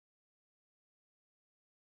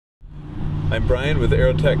I'm Brian with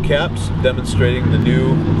AeroTech Caps, demonstrating the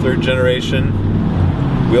new 3rd generation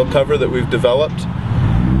wheel cover that we've developed.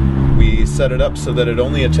 We set it up so that it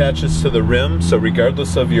only attaches to the rim, so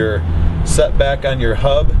regardless of your setback on your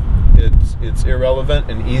hub, it's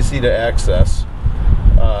irrelevant and easy to access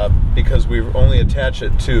because we only attach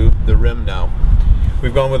it to the rim now.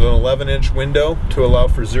 We've gone with an 11-inch window to allow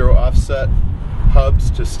for zero offset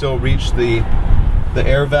hubs to still reach the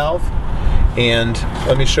air valve. And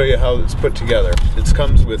let me show you how it's put together. It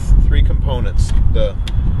comes with 3 components: the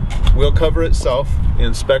wheel cover itself,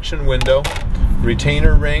 inspection window,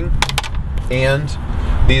 retainer ring, and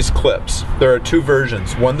these clips. There are 2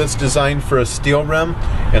 versions, one that's designed for a steel rim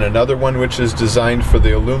and another one which is designed for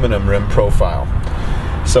the aluminum rim profile.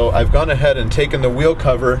 So I've gone ahead and taken the wheel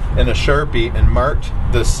cover in a Sharpie and marked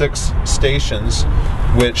the 6 stations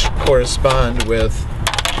which correspond with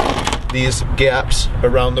these gaps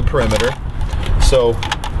around the perimeter. So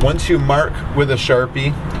once you mark with a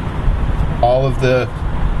Sharpie all of the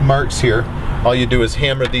marks here, all you do is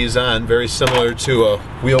hammer these on, very similar to a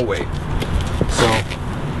wheel weight. So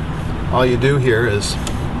all you do here is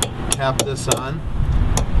tap this on,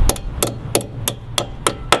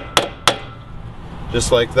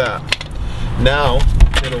 just like that. Now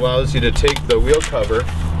it allows you to take the wheel cover,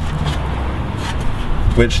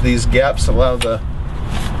 which these gaps allow the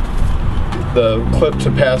clip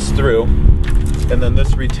to pass through, and then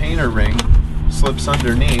this retainer ring slips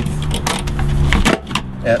underneath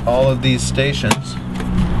at all of these stations.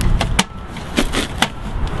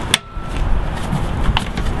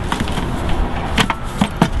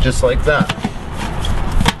 Just like that.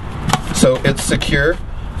 So it's secure,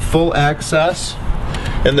 full access,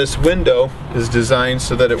 and this window is designed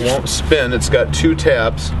so that it won't spin. It's got 2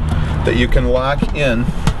 tabs that you can lock in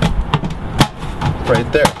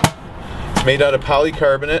right there. It's made out of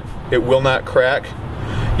polycarbonate. It will not crack.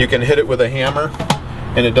 You can hit it with a hammer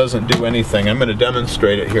and it doesn't do anything. I'm going to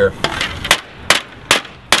demonstrate it here.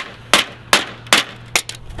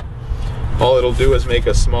 All it'll do is make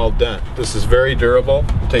a small dent. This is very durable.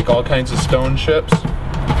 Take all kinds of stone chips.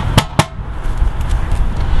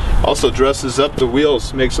 Also dresses up the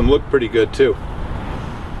wheels, makes them look pretty good too.